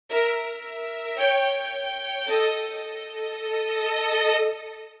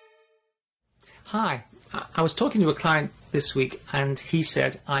Hi, I was talking to a client this week and he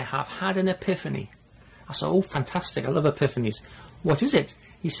said, I have had an epiphany. I said, oh, fantastic, I love epiphanies. What is it?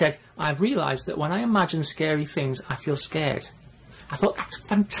 He said, I've realised that when I imagine scary things, I feel scared. I thought, that's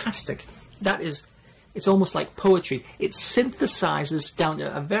fantastic. It's almost like poetry. It synthesises down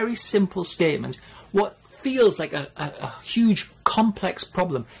to a very simple statement what feels like a huge complex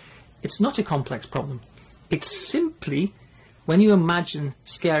problem. It's not a complex problem. It's simply, when you imagine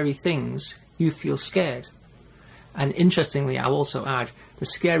scary things, you feel scared. And interestingly, I'll also add, the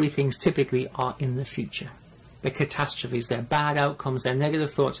scary things typically are in the future. They're catastrophes, they're bad outcomes, they're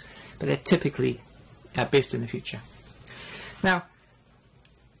negative thoughts, but they're typically based in the future. Now,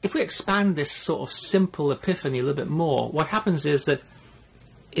 if we expand this sort of simple epiphany a little bit more, what happens is that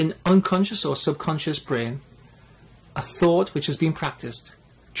in unconscious or subconscious brain, a thought which has been practiced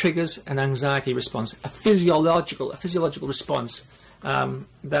triggers an anxiety response, a physiological response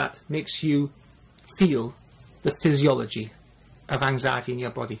that makes you feel the physiology of anxiety in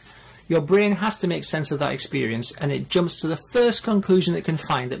your body. Your brain has to make sense of that experience, and it jumps to the first conclusion it can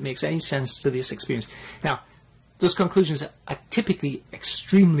find that makes any sense to this experience. Now, those conclusions are typically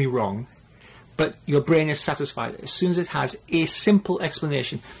extremely wrong, but your brain is satisfied as soon as it has a simple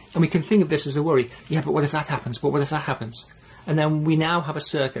explanation. And we can think of this as a worry. Yeah, but what if that happens? But what if that happens? And then we now have a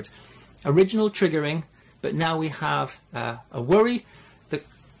circuit. Original triggering, but now we have a worry that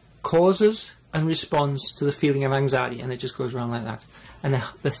causes and responds to the feeling of anxiety, and it just goes around like that. And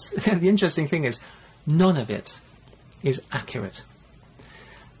the interesting thing is, none of it is accurate.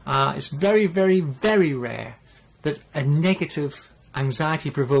 It's very, very, very rare that a negative,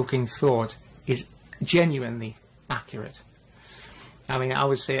 anxiety-provoking thought is genuinely accurate. I mean, I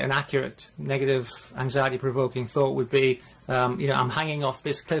would say an accurate, negative, anxiety-provoking thought would be, you know, I'm hanging off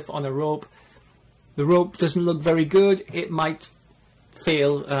this cliff on a rope. The rope doesn't look very good. It might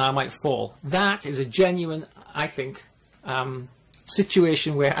fail and I might fall. That is a genuine, I think,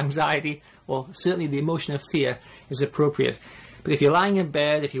 situation where anxiety, or certainly the emotion of fear, is appropriate. But if you're lying in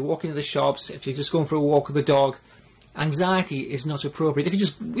bed, if you're walking to the shops, if you're just going for a walk with the dog, anxiety is not appropriate. If you're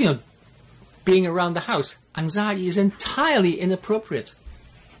just, you know, being around the house, anxiety is entirely inappropriate.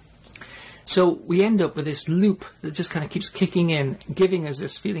 So we end up with this loop that just kind of keeps kicking in, giving us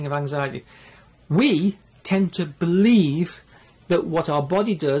this feeling of anxiety. We tend to believe that what our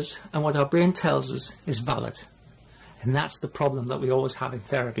body does and what our brain tells us is valid. And that's the problem that we always have in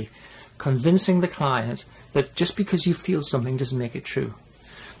therapy. Convincing the client that just because you feel something doesn't make it true.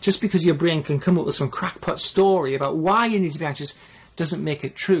 Just because your brain can come up with some crackpot story about why you need to be anxious doesn't make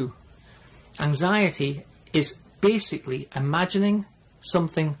it true. Anxiety is basically imagining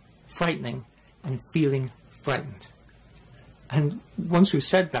something frightening and feeling frightened. And once we've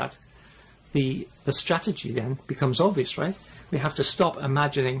said that, the strategy then becomes obvious, right? We have to stop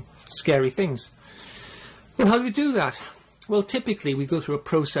imagining scary things. Well, how do we do that? Well, typically we go through a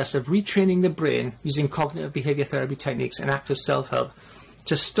process of retraining the brain using cognitive behavior therapy techniques and active self-help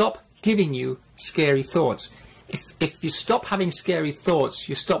to stop giving you scary thoughts. If you stop having scary thoughts,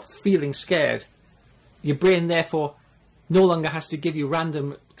 you stop feeling scared. Your brain therefore no longer has to give you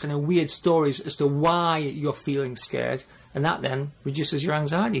random kind of weird stories as to why you're feeling scared, and that then reduces your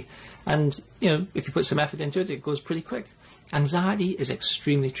anxiety. And you know, if you put some effort into it, it goes pretty quick. Anxiety is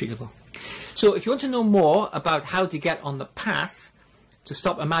extremely treatable. So if you want to know more about how to get on the path to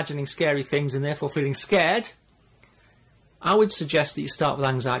stop imagining scary things and therefore feeling scared, I would suggest that you start with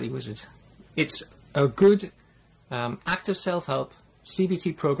Anxiety Wizard. It's a good active self-help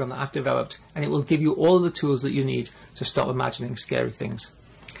CBT program that I've developed, and it will give you all the tools that you need to stop imagining scary things.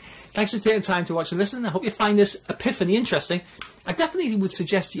 Thanks for taking time to watch and listen. I hope you find this epiphany interesting. I definitely would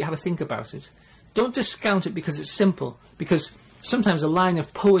suggest that you have a think about it. Don't discount it because it's simple, because sometimes a line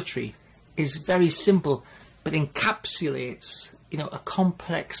of poetry is very simple but encapsulates, you know, a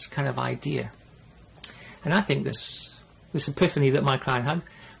complex kind of idea. And I think this epiphany that my client had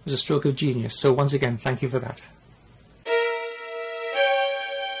was a stroke of genius. So once again, thank you for that.